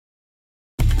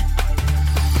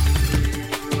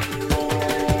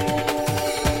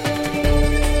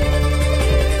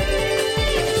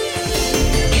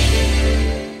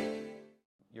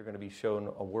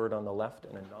shown a word on the left.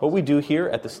 What we do here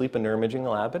at the Sleep and Neuroimaging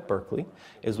Lab at Berkeley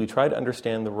is we try to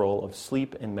understand the role of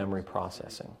sleep in memory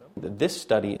processing. This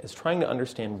study is trying to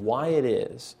understand why it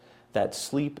is that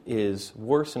sleep is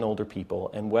worse in older people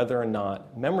and whether or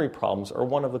not memory problems are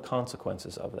one of the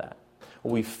consequences of that.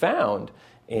 What we found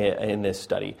in this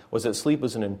study was that sleep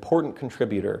was an important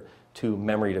contributor to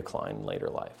memory decline in later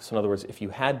life. So in other words, if you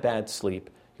had bad sleep,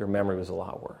 your memory was a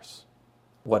lot worse.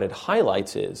 What it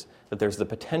highlights is that there's the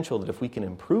potential that if we can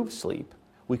improve sleep,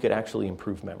 we could actually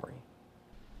improve memory.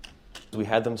 We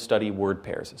had them study word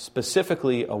pairs,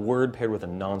 specifically a word paired with a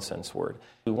nonsense word.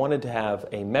 We wanted to have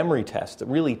a memory test that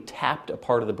really tapped a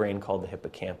part of the brain called the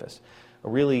hippocampus, a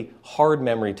really hard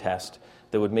memory test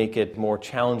that would make it more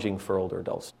challenging for older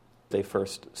adults. They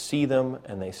first see them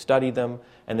and they study them,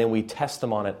 and then we test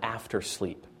them on it after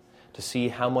sleep to see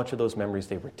how much of those memories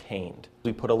they retained.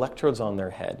 We put electrodes on their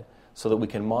head so that we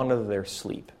can monitor their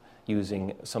sleep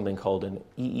using something called an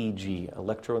EEG,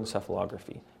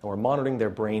 electroencephalography. And we're monitoring their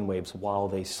brain waves while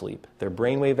they sleep. Their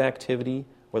brainwave activity,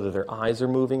 whether their eyes are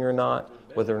moving or not,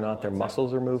 whether or not their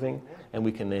muscles are moving, and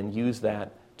we can then use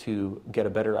that to get a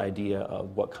better idea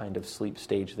of what kind of sleep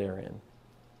stage they're in.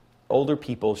 Older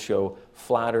people show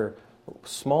flatter,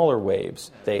 smaller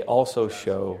waves. They also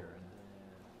show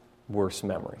worse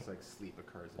memory.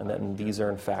 And then these are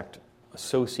in fact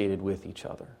associated with each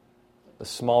other. The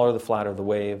smaller, the flatter the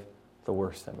wave, the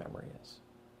worse their memory is.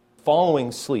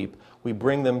 Following sleep, we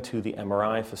bring them to the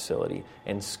MRI facility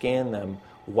and scan them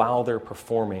while they're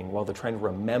performing, while they're trying to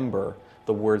remember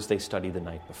the words they studied the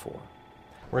night before.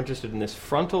 We're interested in this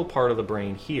frontal part of the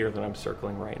brain here that I'm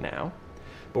circling right now,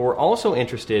 but we're also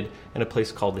interested in a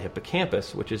place called the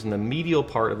hippocampus, which is in the medial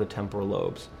part of the temporal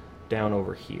lobes, down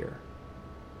over here.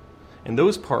 And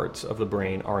those parts of the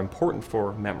brain are important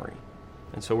for memory.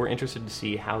 And so we're interested to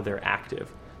see how they're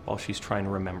active while she's trying to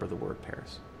remember the word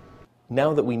pairs.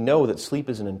 Now that we know that sleep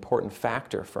is an important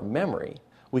factor for memory,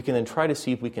 we can then try to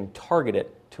see if we can target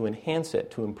it to enhance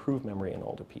it to improve memory in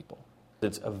older people.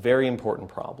 It's a very important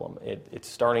problem. It's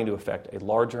starting to affect a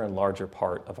larger and larger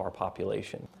part of our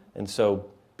population. And so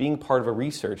being part of a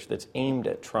research that's aimed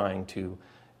at trying to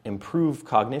improve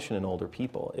cognition in older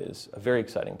people is a very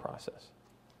exciting process.